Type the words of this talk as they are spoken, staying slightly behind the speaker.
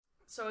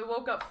So I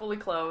woke up fully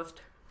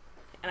clothed,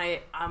 and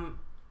I'm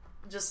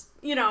just,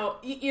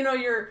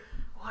 you're,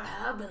 what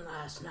happened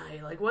last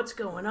night? Like, what's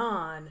going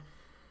on?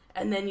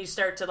 And then you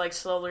start to, like,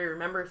 slowly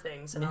remember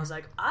things. And I was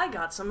like, I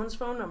got someone's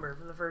phone number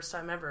for the first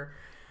time ever.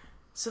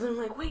 So then I'm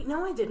like, wait,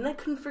 no, I didn't. I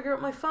couldn't figure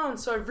out my phone.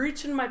 So I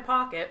reach in my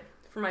pocket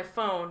for my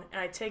phone, and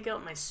I take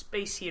out my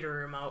space heater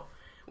remote,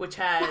 which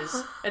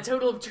has a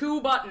total of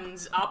 2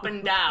 buttons up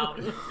and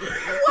down.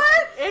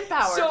 What? In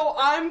power. So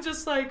I'm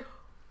just like,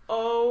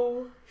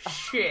 oh,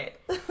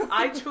 shit.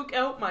 I took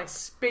out my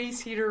space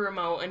heater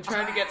remote and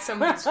tried to get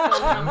somebody's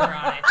phone number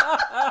on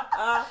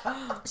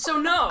it. So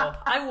no,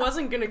 I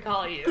wasn't going to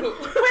call you.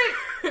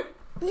 Wait,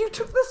 you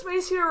took the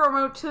space heater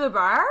remote to the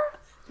bar?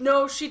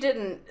 No, she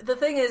didn't. The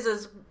thing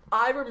is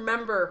I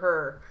remember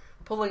her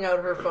pulling out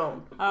her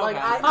phone. Okay. Like,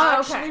 I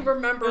actually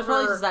remember It was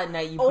probably her just that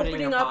night you put it in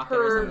opening your up pocket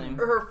or her something.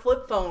 her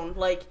flip phone.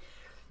 Like,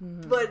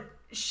 but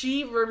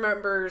she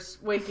remembers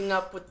waking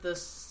up with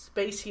this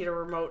space heater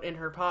remote in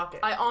her pocket.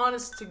 I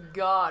honest to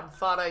God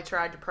thought I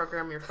tried to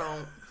program your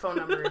phone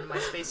number into my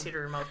space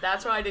heater remote.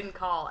 That's why I didn't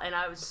call, and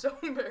I was so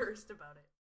embarrassed about it.